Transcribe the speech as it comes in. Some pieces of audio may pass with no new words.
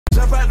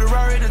out the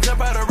Rari to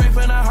jump out the reef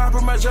and I hop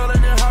on my shoulder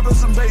and then hop on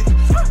some bait.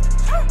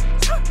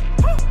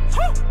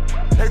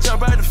 They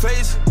jump out the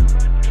face.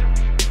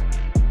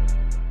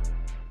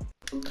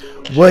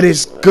 What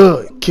is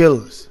good,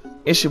 killers?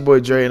 It's your boy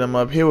Dre and I'm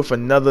up here with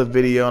another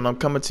video, and I'm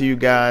coming to you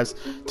guys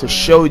to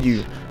show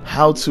you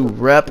how to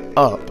rep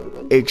up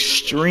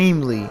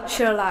extremely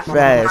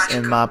fast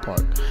in my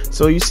park.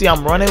 So you see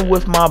I'm running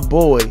with my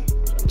boy.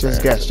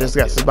 Just guess,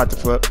 it's about to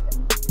flip.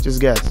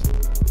 Just guess.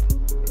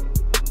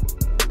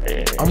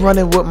 I'm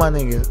running with my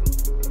nigga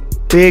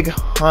Big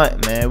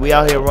Hunt, man. We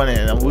out here running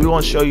and we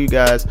want to show you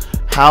guys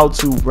how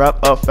to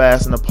rep up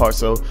fast in the park.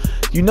 So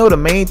you know the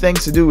main thing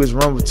to do is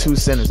run with two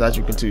centers, as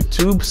you can do.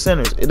 Two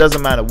centers. It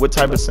doesn't matter what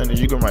type of centers.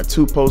 You can run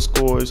two post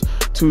scores,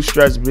 two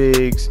stretch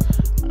bigs.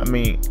 I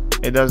mean,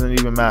 it doesn't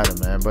even matter,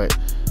 man. But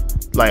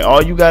like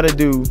all you gotta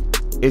do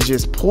is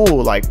just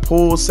pull, like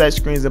pull set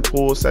screens and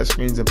pull set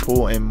screens and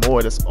pull and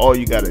more. That's all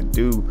you gotta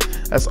do.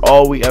 That's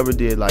all we ever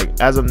did. Like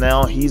as of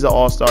now, he's an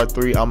all-star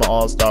 3, I'm an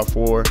all-star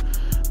 4.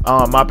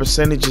 My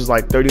percentage is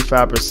like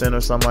 35%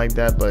 or something like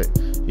that. But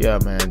yeah,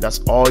 man, that's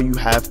all you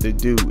have to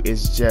do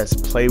is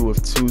just play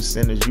with two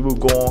centers. You will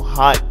go on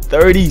hot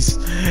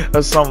 30s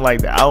or something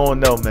like that. I don't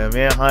know, man.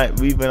 Me and Hunt,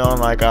 we've been on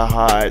like a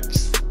hot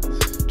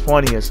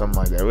 20 or something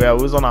like that. Yeah,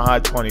 we was on a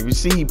hot 20. You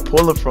see he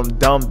pulling from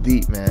dumb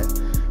deep, man.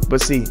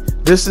 But see,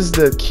 this is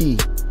the key.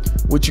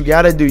 What you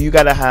gotta do, you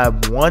gotta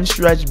have one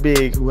stretch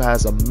big who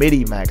has a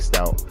midi maxed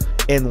out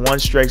and one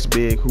stretch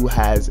big who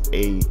has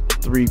a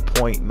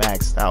 3-point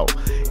maxed out.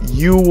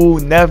 You will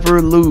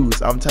never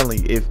lose. I'm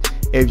telling you,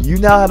 if you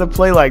know how to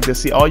play like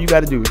this, see, all you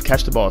gotta do is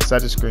catch the ball,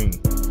 set the screen.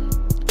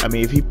 I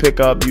mean, if he pick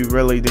up, then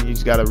you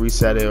just gotta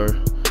reset it,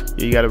 or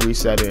you gotta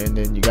reset it and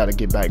then you gotta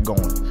get back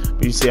going.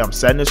 But you see, I'm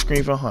setting the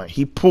screen for Hunt.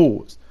 He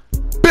pulls,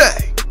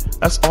 bang.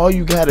 That's all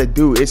you gotta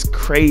do. It's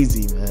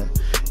crazy, man.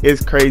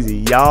 It's crazy.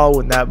 Y'all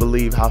would not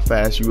believe how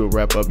fast you will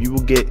rep up. You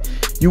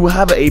will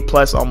have an A+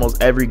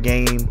 almost every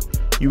game.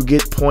 You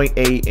get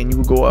 0.8 and you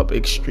will go up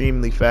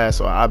extremely fast.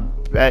 So I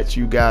bet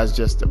you guys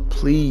just to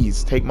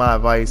please take my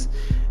advice,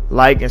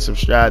 like and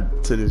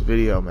subscribe to this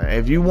video, man.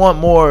 If you want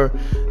more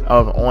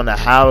of on the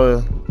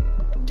how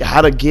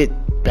to get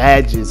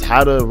badges,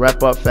 how to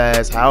rep up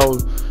fast, how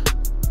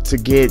to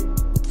get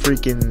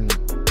freaking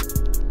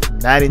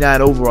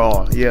 99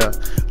 overall, yeah,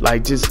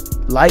 like just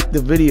like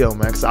the video,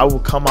 man, because I will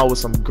come out with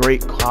some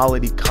great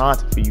quality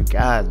content for you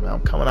guys, man.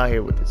 I'm coming out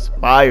here with this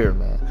fire,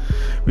 man.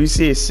 We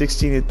see it's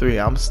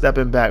 16-3. I'm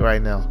stepping back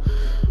right now.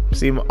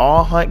 See,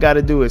 all Hunt got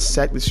to do is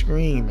set the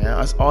screen, man.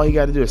 That's all he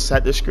got to do is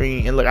set the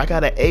screen. And look, I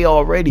got an A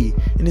already,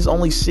 and it's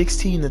only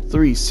 16-3.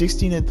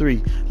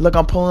 16-3. Look,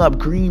 I'm pulling up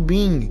green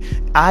bean.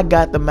 I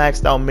got the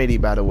maxed out midi,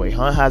 by the way.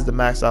 Hunt has the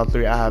maxed out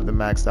 3. I have the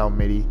maxed out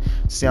midi.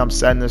 See, I'm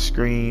setting the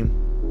screen,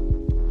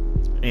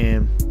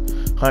 and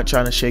Hunt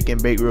trying to shake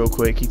and bait real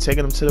quick. He's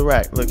taking him to the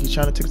rack. Look, he's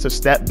trying to take it to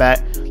step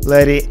back,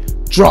 let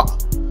it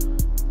drop.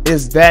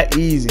 It's that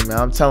easy, man.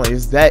 I'm telling you,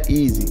 it's that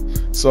easy.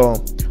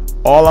 So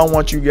all I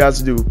want you guys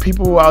to do,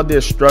 people who are out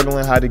there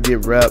struggling how to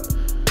get rep,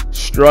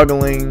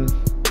 struggling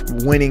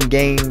winning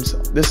games,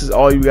 this is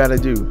all you gotta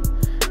do.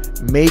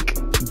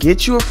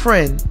 Get you a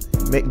friend,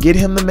 get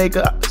him to make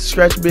a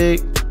stretch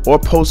big or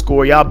post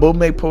score. Y'all both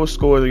make post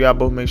scores, or y'all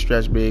both make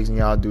stretch bigs, and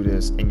y'all do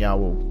this and y'all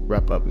will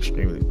rep up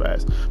extremely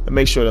fast. But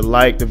make sure to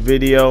like the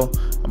video.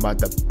 I'm about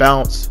to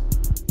bounce.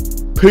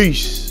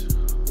 Peace.